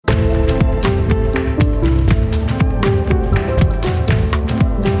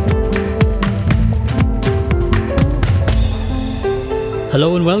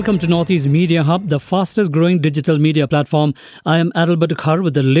Hello and welcome to Northeast Media Hub, the fastest growing digital media platform. I am Adalbert Khar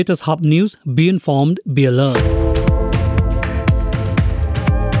with the latest Hub news. Be informed, be alert.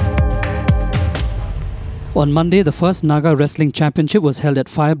 On Monday, the first Naga Wrestling Championship was held at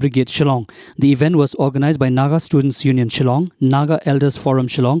Fire Brigade Shillong. The event was organised by Naga Students Union Shillong, Naga Elders Forum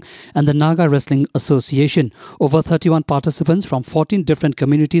Shillong and the Naga Wrestling Association. Over 31 participants from 14 different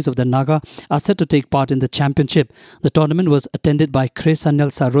communities of the Naga are set to take part in the championship. The tournament was attended by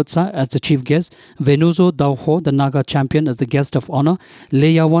Kresanel Sarotsa as the chief guest, Venuzo Dauho, the Naga champion, as the guest of honour,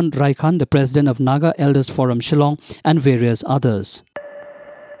 Leyawan Raikan, the president of Naga Elders Forum Shillong, and various others.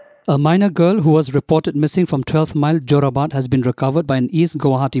 A minor girl who was reported missing from 12th Mile, Jorabat, has been recovered by an East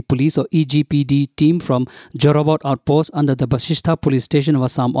Guwahati Police or EGPD team from Jorabat Outpost under the Bashishta Police Station of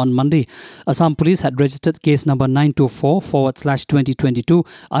Assam on Monday. Assam Police had registered case number 924/2022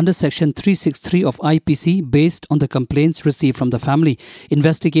 under Section 363 of IPC based on the complaints received from the family.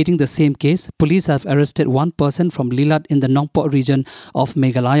 Investigating the same case, police have arrested one person from Lilat in the Nongpor region of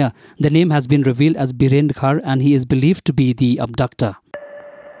Meghalaya. The name has been revealed as Birendra Khar and he is believed to be the abductor.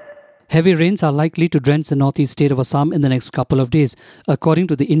 Heavy rains are likely to drench the northeast state of Assam in the next couple of days. According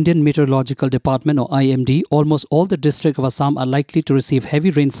to the Indian Meteorological Department or IMD, almost all the districts of Assam are likely to receive heavy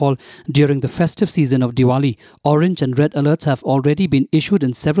rainfall during the festive season of Diwali. Orange and red alerts have already been issued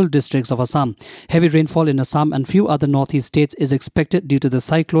in several districts of Assam. Heavy rainfall in Assam and few other northeast states is expected due to the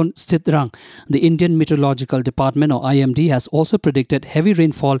cyclone Sitrang. The Indian Meteorological Department or IMD has also predicted heavy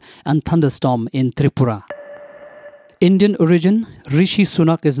rainfall and thunderstorm in Tripura. Indian origin, Rishi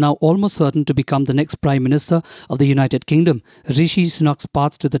Sunak is now almost certain to become the next Prime Minister of the United Kingdom. Rishi Sunak's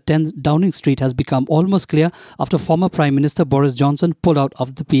path to the 10th Downing Street has become almost clear after former Prime Minister Boris Johnson pulled out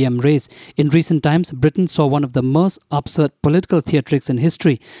of the PM race. In recent times, Britain saw one of the most absurd political theatrics in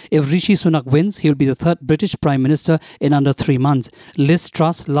history. If Rishi Sunak wins, he will be the third British Prime Minister in under 3 months. Liz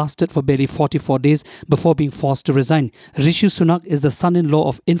Truss lasted for barely 44 days before being forced to resign. Rishi Sunak is the son-in-law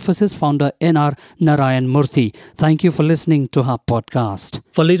of Infosys founder N.R. Narayan Murthy. Thank you for listening to Hub Podcast.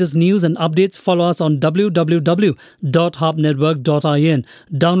 For latest news and updates, follow us on www.hubnetwork.in.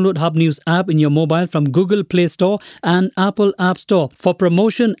 Download Hub News app in your mobile from Google Play Store and Apple App Store. For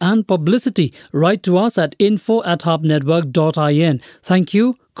promotion and publicity, write to us at info@hubnetwork.in. Thank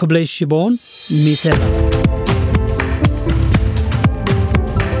you. Kublesh Shibon, Mithela.